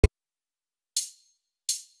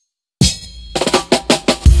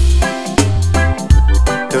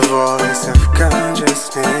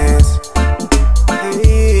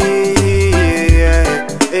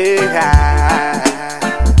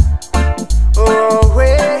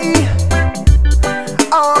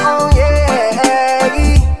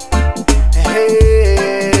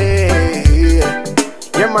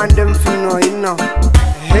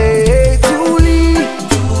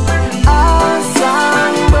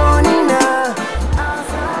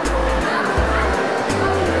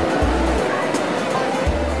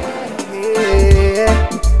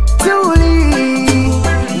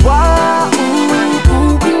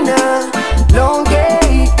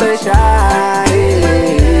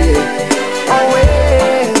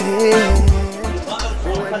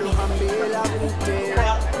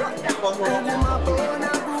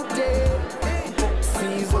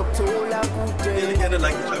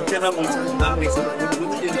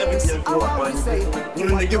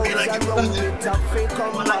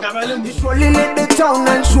Surely let the town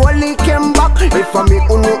and surely came back. If I me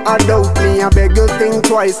who know a doubt me, I beg you think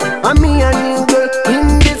twice. And me and you girl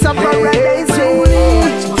in this a paradise.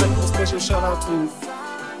 Special shout out to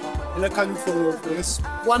Elakani for this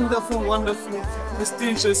wonderful,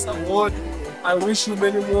 prestigious award. I wish you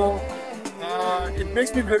many more. It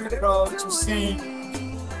makes me very proud to see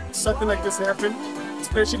something like this happen,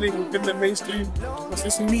 especially within the mainstream, because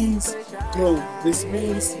this means growth. This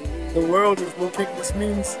means the world is looking. This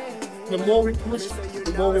means the more we push,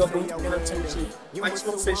 the more we are going to get attention. I just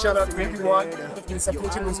want to say shout out to everyone that has been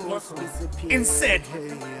supporting this work. Instead,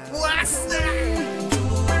 what's that?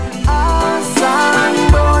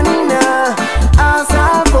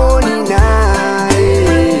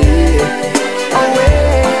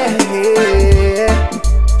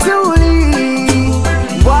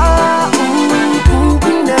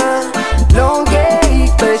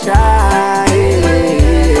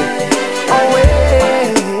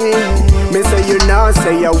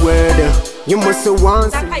 Say a word, you must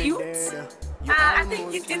want. I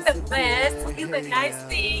think he did the best. He did a nice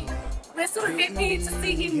thing. We're so happy to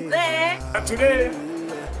see him there. Today,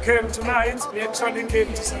 tonight, we actually came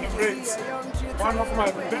to celebrate one of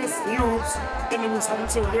my best youths in the Muslim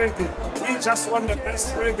reggae. He just won the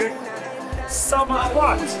best reggae.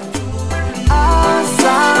 Sama29.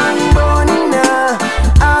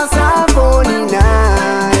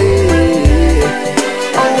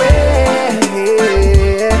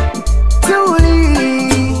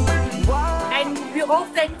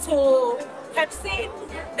 To Pepsi,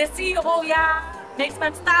 the CEO, next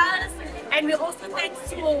man Stylez, and we also thanks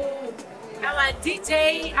to our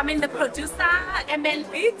DJ, the producer, ML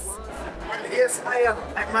Beats. Well, yes, I am.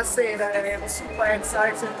 I must say that I am super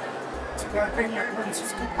excited to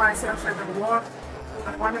scoop myself in the award.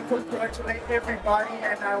 I want to congratulate everybody,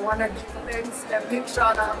 and I want to give thanks and big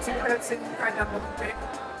shout out to Pepsi and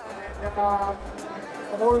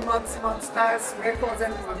the whole Maximum Stylez Records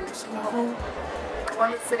and Production crew. I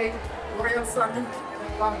want to say real salute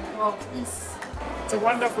and peace. It's a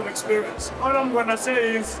wonderful experience. All I'm going to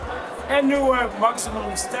say is, anywhere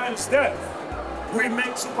Maximum Stylez there, we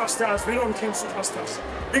make superstars, we don't kill superstars.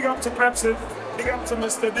 Big up to Pepsi, big up to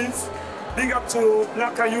Mr. Beats, big up to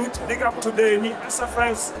Black Youth, big up to the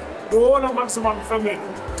SFS, the whole of Maximum family.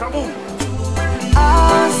 Kaboom!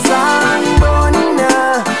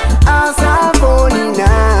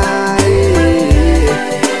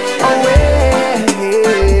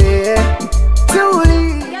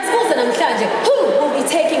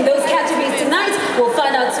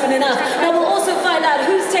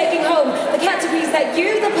 That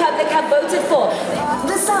you, the public, have voted for.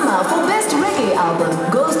 The Summer for Best Reggae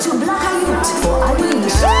Album goes to Black Youth for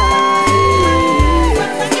Unleash.